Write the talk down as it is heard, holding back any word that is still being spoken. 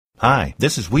Hi,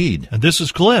 this is Weed. And this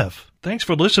is Cliff. Thanks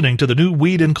for listening to the new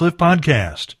Weed and Cliff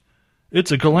podcast.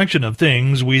 It's a collection of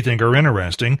things we think are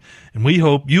interesting, and we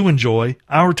hope you enjoy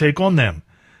our take on them.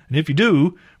 And if you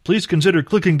do, please consider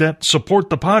clicking that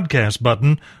support the podcast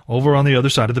button over on the other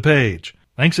side of the page.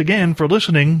 Thanks again for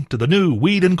listening to the new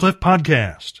Weed and Cliff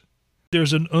podcast.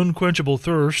 There's an unquenchable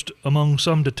thirst among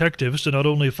some detectives to not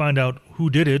only find out who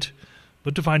did it,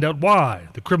 but to find out why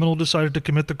the criminal decided to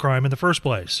commit the crime in the first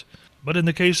place. But in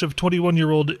the case of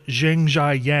 21-year-old Zheng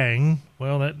Zhai Yang,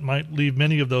 well, that might leave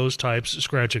many of those types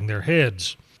scratching their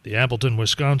heads. The Appleton,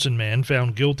 Wisconsin man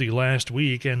found guilty last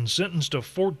week and sentenced to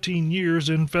 14 years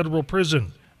in federal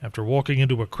prison after walking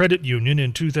into a credit union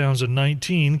in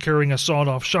 2019 carrying a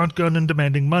sawed-off shotgun and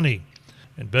demanding money.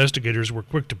 Investigators were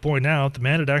quick to point out the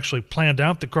man had actually planned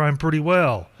out the crime pretty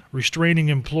well, restraining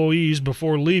employees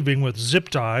before leaving with zip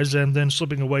ties and then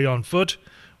slipping away on foot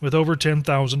with over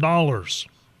 $10,000.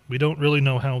 We don't really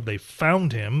know how they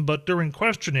found him, but during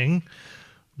questioning,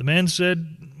 the man said,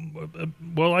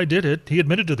 well, I did it. He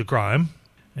admitted to the crime,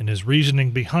 and his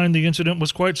reasoning behind the incident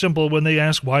was quite simple when they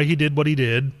asked why he did what he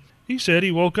did. He said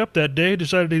he woke up that day,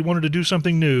 decided he wanted to do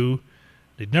something new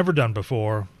he'd never done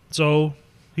before, so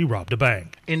he robbed a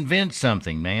bank. Invent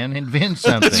something, man. Invent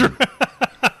something.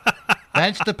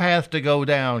 That's the path to go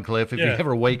down, Cliff, if you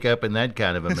ever wake up in that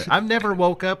kind of a... I've never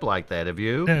woke up like that, have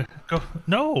you?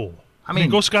 No. I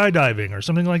mean, go skydiving or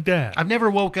something like that. I've never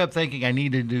woke up thinking I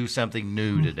need to do something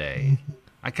new today.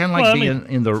 I kind of like being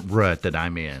in the rut that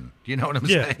I'm in. You know what I'm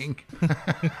saying?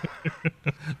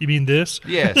 You mean this?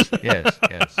 Yes.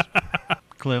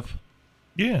 Cliff?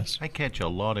 Yes. I catch a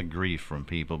lot of grief from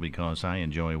people because I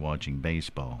enjoy watching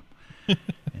baseball.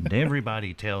 And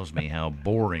everybody tells me how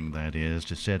boring that is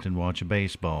to sit and watch a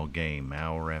baseball game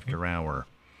hour after hour.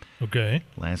 Okay.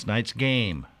 Last night's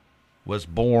game was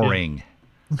boring.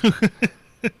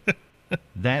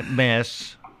 That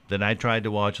mess that I tried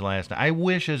to watch last night. I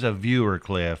wish as a viewer,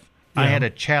 Cliff, I had a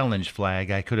challenge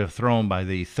flag I could have thrown by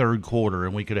the third quarter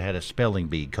and we could have had a spelling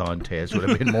bee contest. It would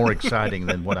have been more exciting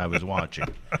than what I was watching.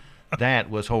 That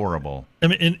was horrible. I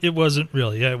mean, it wasn't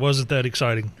really. It wasn't that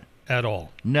exciting at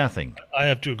all. Nothing. I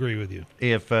have to agree with you.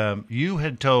 If you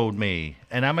had told me,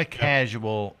 and I'm a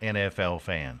casual NFL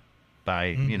fan,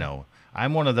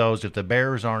 I'm one of those, if the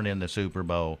Bears aren't in the Super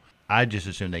Bowl, I just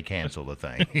assume they cancel the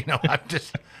thing.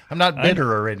 I'm not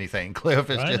bitter or anything, Cliff.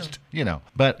 It's just,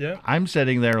 But I'm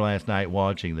sitting there last night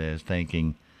watching this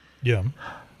thinking,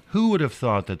 who would have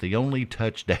thought that the only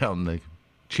touchdown the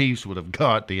Chiefs would have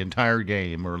got the entire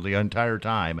game or the entire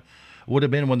time would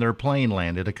have been when their plane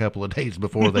landed a couple of days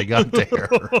before they got there.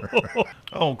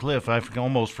 Oh, Cliff, I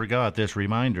almost forgot this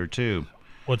reminder, too.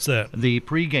 What's that? The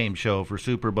pregame show for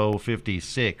Super Bowl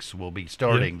 56 will be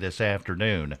starting this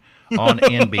afternoon on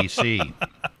NBC.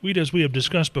 As we have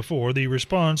discussed before, the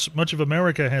response much of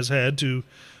America has had to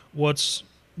what's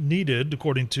needed,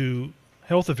 according to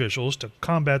health officials, to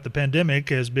combat the pandemic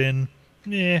has been,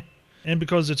 And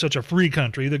because it's such a free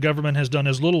country, the government has done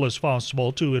as little as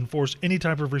possible to enforce any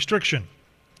type of restriction.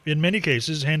 In many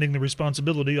cases, handing the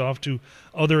responsibility off to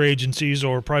other agencies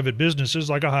or private businesses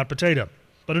like a hot potato.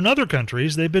 But in other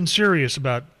countries, they've been serious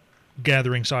about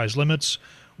gathering size limits,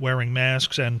 wearing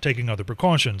masks, and taking other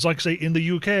precautions, like, say, in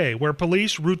the UK, where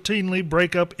police routinely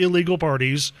break up illegal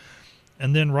parties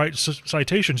and then write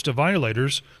citations to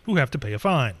violators who have to pay a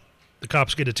fine. The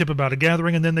cops get a tip about a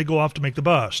gathering, and then they go off to make the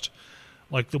bust.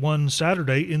 Like the one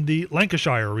Saturday in the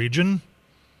Lancashire region.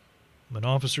 When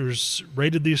officers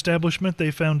raided the establishment,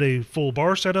 they found a full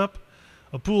bar setup,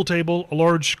 a pool table, a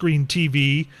large screen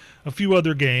TV, a few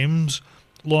other games,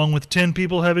 along with 10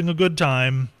 people having a good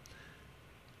time,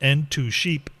 and 2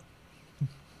 sheep.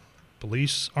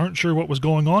 Police aren't sure what was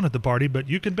going on at the party, but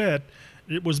you can bet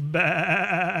it was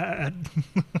bad.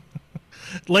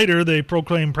 Later, they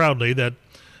proclaimed proudly that,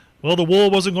 the wool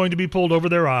wasn't going to be pulled over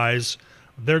their eyes.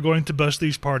 They're going to bust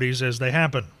these parties as they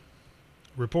happen.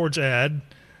 Reports add,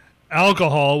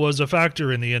 alcohol was a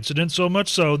factor in the incident, so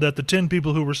much so that the 10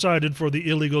 people who were cited for the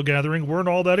illegal gathering weren't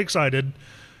all that excited.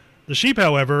 The sheep,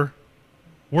 however,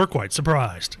 were quite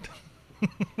surprised.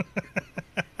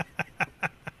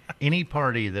 Any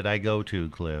party that I go to,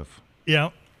 Cliff,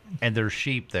 and there's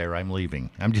sheep there, I'm leaving.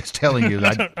 I'm just telling you.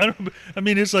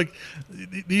 It's like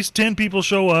these 10 people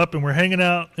show up and we're hanging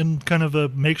out in kind of a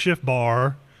makeshift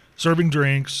bar, serving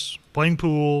drinks, playing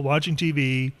pool, watching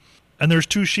TV, and there's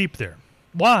 2 sheep there.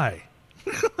 Why?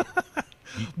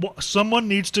 Someone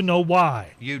needs to know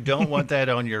why. You don't want that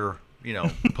on your,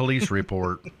 police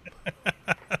report.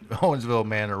 Owensville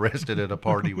man arrested at a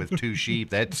party with 2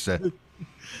 sheep. That's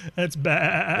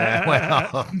bad.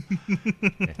 Well,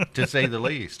 to say the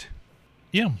least.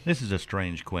 Yeah. This is a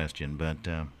strange question,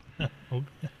 but Well,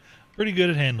 pretty good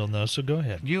at handling those, so go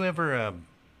ahead. You ever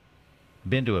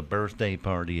been to a birthday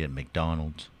party at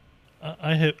McDonald's?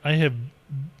 I have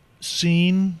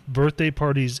seen birthday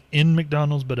parties in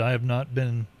McDonald's, but I have not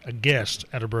been a guest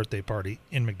at a birthday party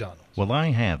in McDonald's. Well,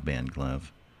 I have been,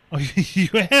 Cliff. Oh, you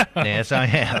have? Yes, I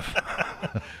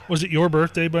have. Was it your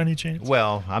birthday by any chance?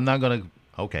 Well, I'm not going to.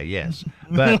 Okay, yes.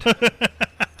 But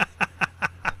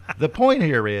the point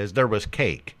here is there was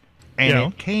cake, and Yeah.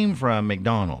 it came from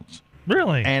McDonald's.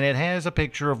 Really? And it has a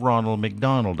picture of Ronald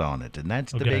McDonald on it. And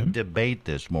that's the Okay. big debate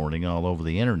this morning all over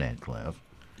the internet, Cliff.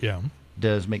 Yeah.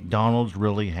 Does McDonald's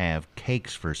really have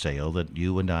cakes for sale that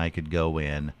you and I could go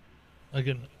in? Like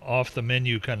an off the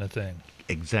menu kind of thing.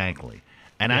 Exactly.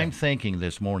 And Yeah. I'm thinking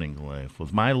this morning, Cliff,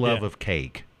 with my love Yeah. of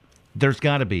cake, there's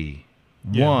got to be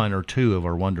Yeah. one or two of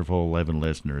our wonderful 11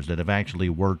 listeners that have actually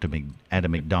worked at a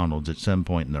McDonald's at some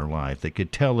point in their life that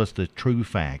could tell us the true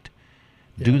fact.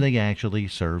 Do Yeah. they actually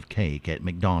serve cake at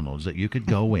McDonald's that you could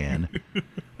go in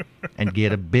and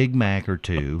get a Big Mac or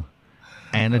two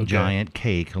and a Okay. giant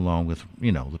cake along with,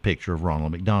 the picture of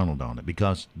Ronald McDonald on it?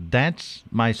 Because that's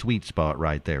my sweet spot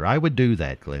right there. I would do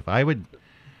that, Cliff. I would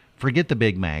forget the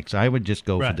Big Macs. I would just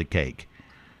go for Right. the cake.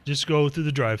 Just go through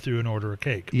the drive-through and order a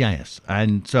cake. Yes.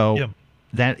 And so Yeah.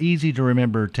 that easy to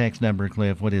remember text number,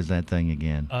 Cliff, what is that thing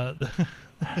again?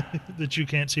 That you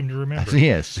can't seem to remember.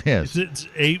 Yes. It's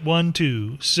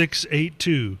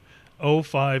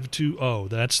 812-682-0520.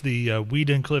 That's the Weed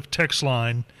and Cliff text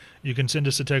line. You can send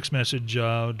us a text message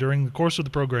during the course of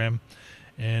the program,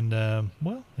 and,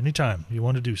 anytime you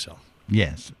want to do so.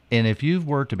 Yes. And if you've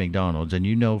worked at McDonald's and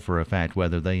you know for a fact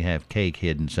whether they have cake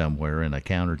hidden somewhere in a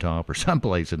countertop or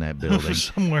someplace in that building,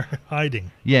 Somewhere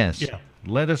hiding. yes, Yeah.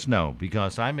 let us know,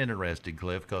 because I'm interested,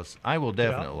 Cliff, because I will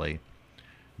definitely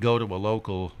go to a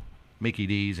local Mickey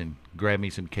D's and grab me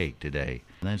some cake today.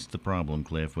 And that's the problem,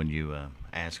 Cliff, when you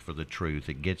ask for the truth.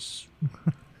 It gets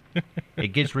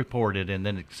reported, and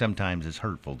then sometimes it's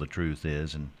hurtful, the truth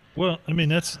is. And Well, I mean,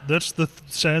 that's the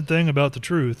sad thing about the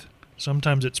truth.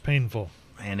 Sometimes it's painful.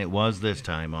 it was this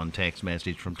time on text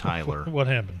message from Tyler. What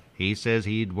happened? He says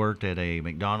he'd worked at a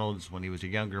McDonald's when he was a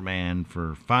younger man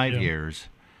for 5 Yeah. years,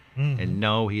 Mm-hmm. and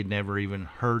no, he'd never even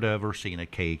heard of or seen a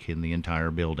cake in the entire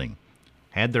building.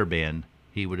 Had there been,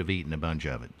 he would have eaten a bunch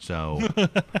of it. So,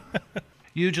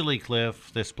 usually,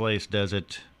 Cliff, this place does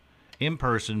it in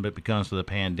person, but because of the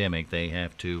pandemic, they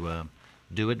have to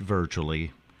do it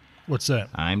virtually. What's that?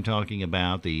 I'm talking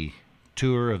about the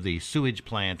tour of the sewage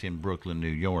plant in Brooklyn, New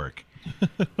York.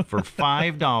 For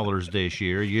 $5 this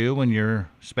year, you and your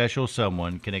special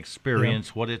someone can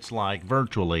experience what it's like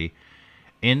virtually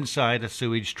inside a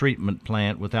sewage treatment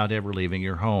plant without ever leaving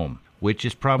your home, which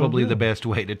is probably the best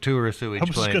way to tour a sewage I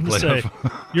was plant, going to Cliff. say,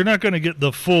 you're not going to get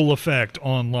the full effect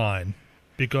online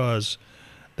because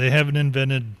they haven't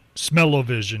invented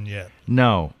smell-o-vision yet.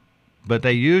 No, but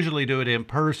they usually do it in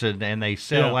person, and they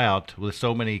sell Yeah. out with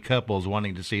so many couples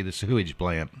wanting to see the sewage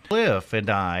plant. Cliff and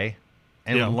I,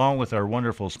 and Yeah. along with our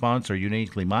wonderful sponsor,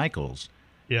 Uniquely Michaels,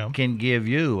 Yeah. can give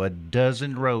you a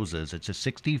dozen roses. It's a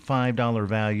 $65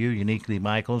 value, Uniquely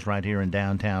Michaels, right here in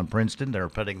downtown Princeton. They're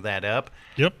putting that up.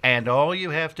 Yep. And all you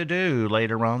have to do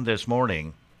later on this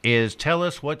morning is tell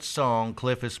us what song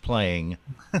Cliff is playing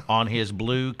on his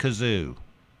blue kazoo.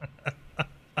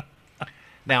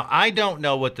 Now, I don't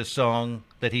know what the song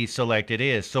that he selected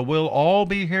is, so we'll all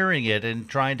be hearing it and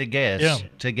trying to guess Yeah.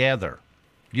 together.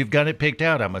 You've got it picked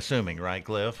out, I'm assuming, right,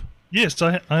 Cliff? Yes,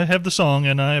 I have the song,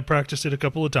 and I practiced it a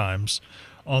couple of times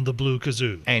on the blue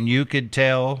kazoo. And you could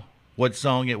tell what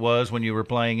song it was when you were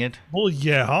playing it? Well,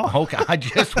 yeah. Okay, I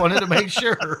just wanted to make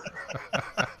sure.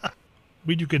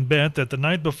 You can bet that the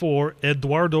night before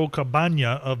Eduardo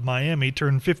Cabana of Miami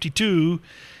turned 52,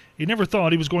 he never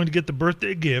thought he was going to get the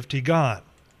birthday gift he got,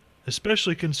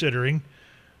 especially considering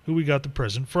who he got the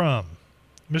present from.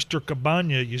 Mr.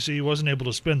 Cabana, you see, wasn't able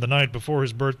to spend the night before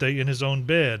his birthday in his own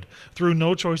bed. Through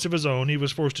no choice of his own, he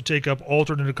was forced to take up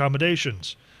alternate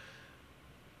accommodations.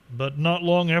 But not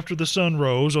long after the sun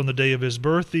rose on the day of his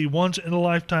birth, the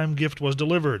once-in-a-lifetime gift was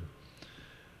delivered,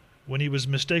 when he was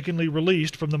mistakenly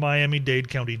released from the Miami-Dade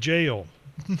County Jail.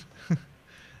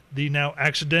 The now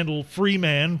accidental free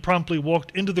man promptly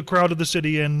walked into the crowd of the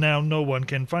city, and now no one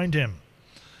can find him.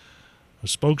 A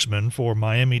spokesman for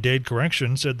Miami-Dade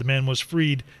Correction said the man was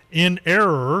freed in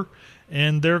error,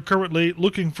 and they're currently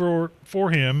looking for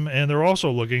him, and they're also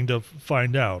looking to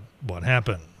find out what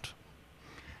happened.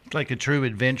 It's like a true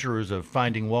adventurers of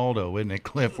Finding Waldo, isn't it,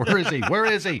 Cliff? Where is he? Where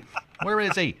is he? Where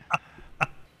is he?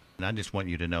 And I just want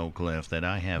you to know, Cliff, that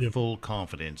I have Yep. full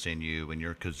confidence in you and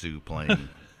your kazoo playing.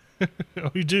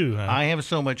 Oh, you do, huh? I have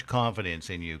so much confidence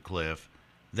in you, Cliff,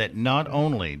 that not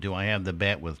only do I have the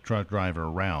bet with truck driver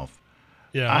Ralph,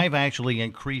 Yeah. I've actually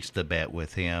increased the bet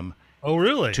with him Oh,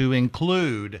 really? to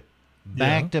include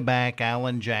back-to-back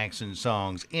Alan Jackson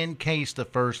songs in case the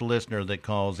first listener that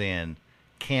calls in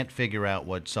can't figure out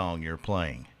what song you're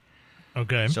playing.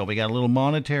 Okay. So we got a little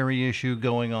monetary issue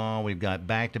going on. We've got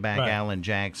back-to-back Right. Alan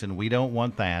Jackson. We don't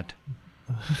want that.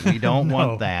 We don't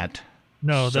want that.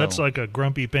 No, So- that's like a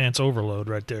grumpy pants overload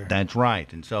right there. That's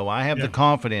right. And so I have Yeah. the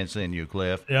confidence in you,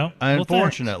 Cliff. Yeah. Well,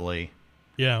 Unfortunately,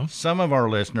 Yeah. some of our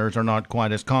listeners are not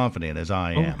quite as confident as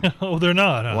I am, Oh, they're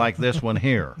not, huh? like this one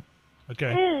here.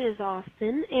 Okay. It is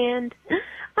Austin, and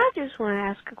I just want to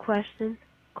ask a question.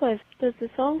 Cliff, does the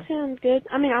song sound good?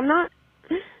 I mean, I'm not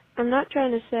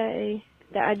trying to say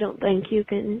that I don't think you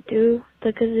can do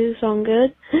the kazoo song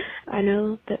good. I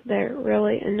know that they're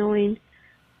really annoying.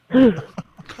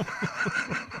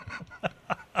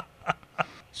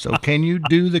 So can you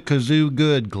do the kazoo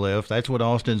good, Cliff? That's what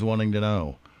Austin's wanting to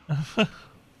know.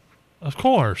 Of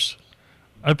course.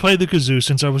 I played the kazoo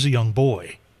since I was a young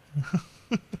boy.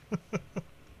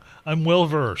 I'm well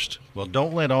versed. Well,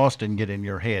 don't let Austin get in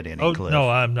your head any, Oh, Cliff. no,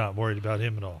 I'm not worried about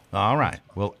him at all. All right.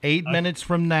 Well, 8 minutes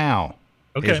from now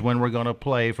Okay. is when we're going to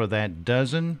play for that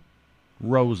dozen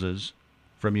roses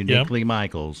from Uniquely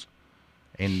Michaels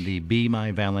in the Be My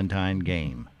Valentine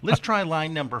game. Let's try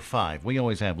line number 5. We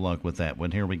always have luck with that one.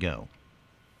 Here we go.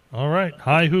 All right.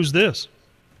 Hi, who's this?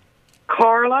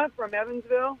 Carla from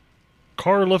Evansville.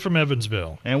 Carla from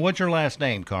Evansville. And what's your last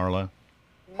name, Carla?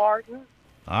 Martin.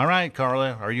 All right,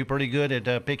 Carla. Are you pretty good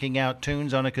at picking out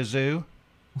tunes on a kazoo?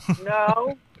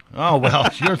 No. Oh, well,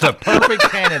 you're the perfect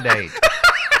candidate.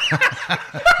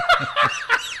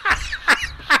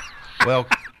 Well,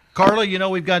 Carla, you know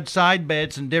we've got side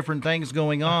bets and different things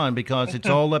going on because it's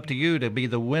all up to you to be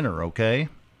the winner, okay?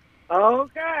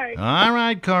 Okay. All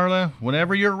right, Carla.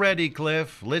 Whenever you're ready,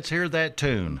 Cliff, let's hear that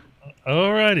tune.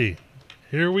 All righty.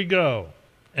 Here we go.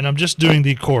 And I'm just doing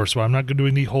the chorus, so I'm not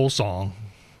doing the whole song.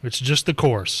 It's just the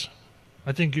chorus.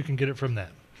 I think you can get it from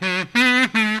that.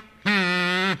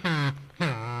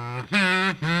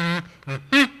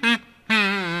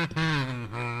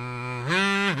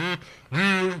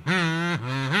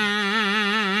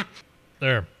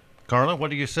 There. Carla, what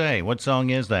do you say? What song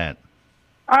is that?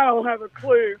 I don't have a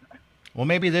clue. Well,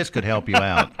 maybe this could help you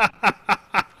out.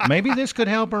 Maybe this could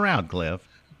help her out, Cliff.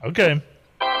 Okay.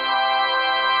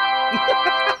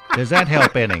 Does that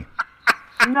help any?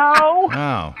 No.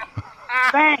 Oh.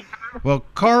 Thanks. Well,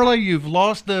 Carla, you've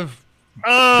lost the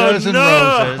Oh, dozen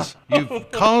no. roses.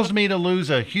 You've caused me to lose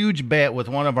a huge bet with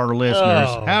one of our listeners.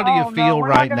 Oh. How do you no, feel we're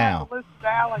right not gonna now? Have to listen to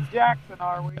Alan Jackson,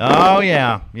 are we? Oh,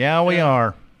 yeah. Yeah, we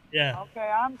are. Yeah. Okay,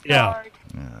 I'm Yeah. sorry.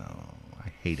 I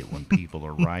hate it when people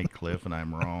are right, Cliff, and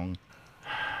I'm wrong.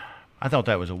 I thought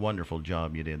that was a wonderful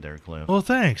job you did there, Cliff. Well,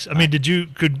 thanks. I mean, did you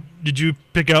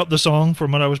pick out the song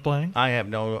from what I was playing? I have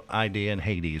no idea in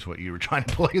Hades what you were trying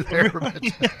to play there. But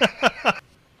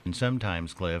and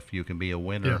sometimes, Cliff, you can be a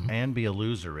winner and be a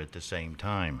loser at the same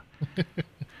time.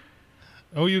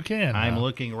 Oh, you can. I'm huh?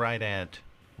 looking right at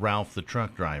Ralph the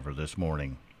truck driver this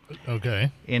morning.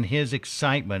 Okay. In his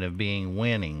excitement of being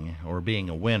winning or being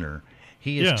a winner,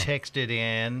 he has Yeah. texted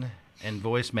in and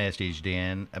voice messaged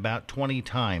in about 20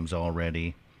 times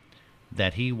already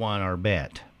that he won our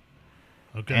bet.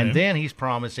 Okay. And then he's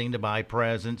promising to buy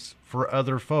presents for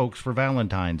other folks for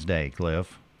Valentine's Day,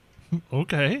 Cliff.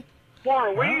 Okay.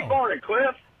 Morning, Wow. morning,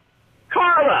 Cliff.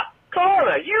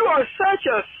 Carla, you are such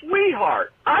a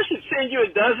sweetheart. I should send you a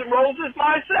dozen roses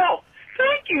myself.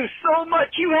 Thank you so much.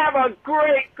 You have a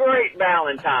great, great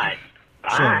Valentine.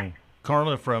 Bye. So,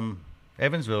 Carla from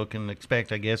Evansville can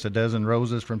expect, I guess, a dozen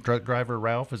roses from truck driver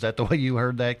Ralph. Is that the way you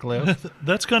heard that, Cliff?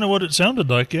 That's kind of what it sounded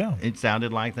like, yeah. It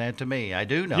sounded like that to me. I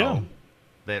do know Yeah.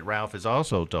 that Ralph has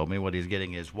also told me what he's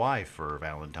getting his wife for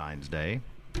Valentine's Day.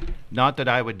 Not that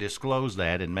I would disclose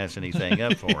that and mess anything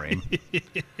up for him.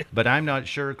 But I'm not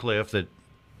sure, Cliff, that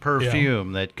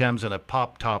perfume that comes in a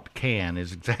pop-top can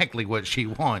is exactly what she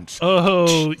wants.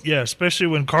 Oh, yeah, especially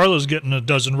when Carla's getting a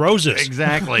dozen roses.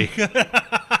 Exactly.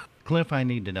 Cliff, I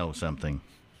need to know something.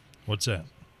 What's that?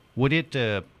 Would it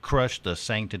crush the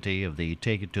sanctity of the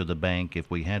Take It to the Bank if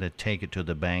we had a Take It to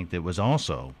the Bank that was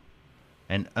also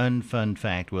an unfun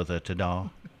fact with a ta-da?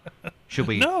 Should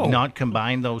we No. not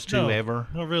combine those two No, ever?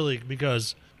 not really,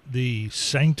 because the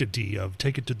sanctity of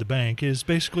Take It to the Bank is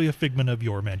basically a figment of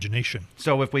your imagination.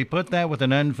 So if we put that with an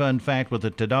unfun fact with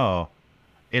a ta-da,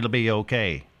 it'll be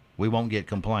okay. We won't get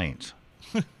complaints.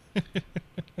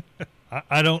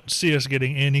 I don't see us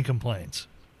getting any complaints.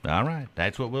 All right.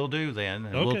 That's what we'll do then.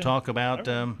 And we'll Okay. talk about,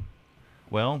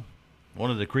 well,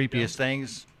 one of the creepiest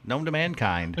things known to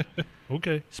mankind,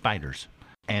 Okay. spiders.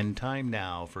 And time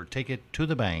now for Take It to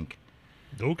the Bank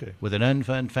Okay. with an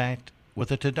unfun fact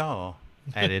with a ta-da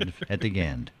added at the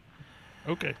end.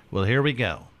 Okay. Well, here we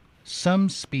go. Some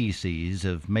species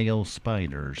of male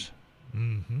spiders,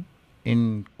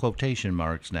 in quotation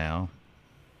marks now,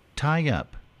 tie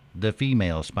up the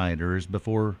female spiders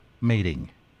before mating.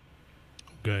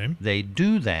 Okay. They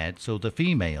do that so the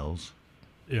females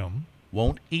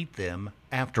won't eat them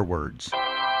afterwards.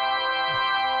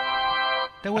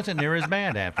 That wasn't near as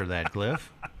bad after that,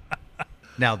 Cliff.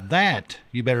 Now that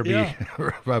you better be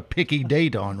a picky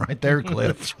date on right there,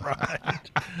 Cliff. That's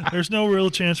right. There's no real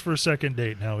chance for a second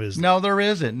date now, is there? No, there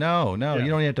isn't. No. Yeah. You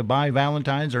don't have to buy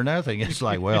Valentine's or nothing. It's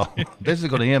like, well, this is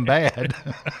going to end bad.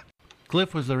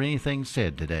 Cliff, was there anything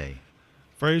said today?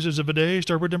 Phrases of the day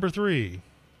start with number 3.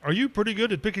 Are you pretty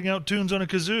good at picking out tunes on a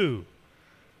kazoo?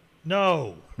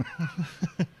 No.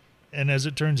 And as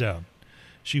it turns out,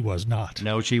 she was not.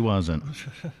 No, she wasn't.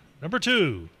 Number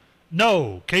 2.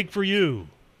 No, cake for you.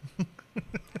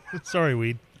 Sorry,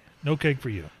 Weed. No cake for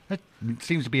you. That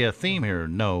seems to be a theme here.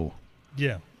 No.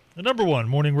 Yeah. The number 1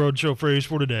 Morning Roadshow phrase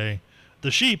for today.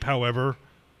 The sheep, however,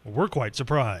 were quite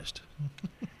surprised.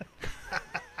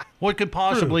 What could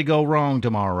possibly go wrong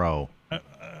tomorrow?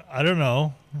 I don't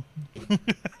know.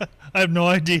 I have no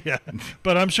idea,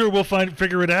 but I'm sure we'll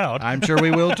figure it out. I'm sure we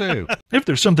will too. If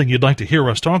there's something you'd like to hear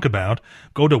us talk about,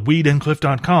 go to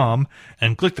weedandcliff.com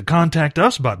and click the Contact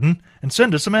Us button and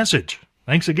send us a message.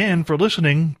 Thanks again for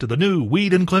listening to the new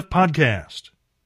Weed and Cliff podcast.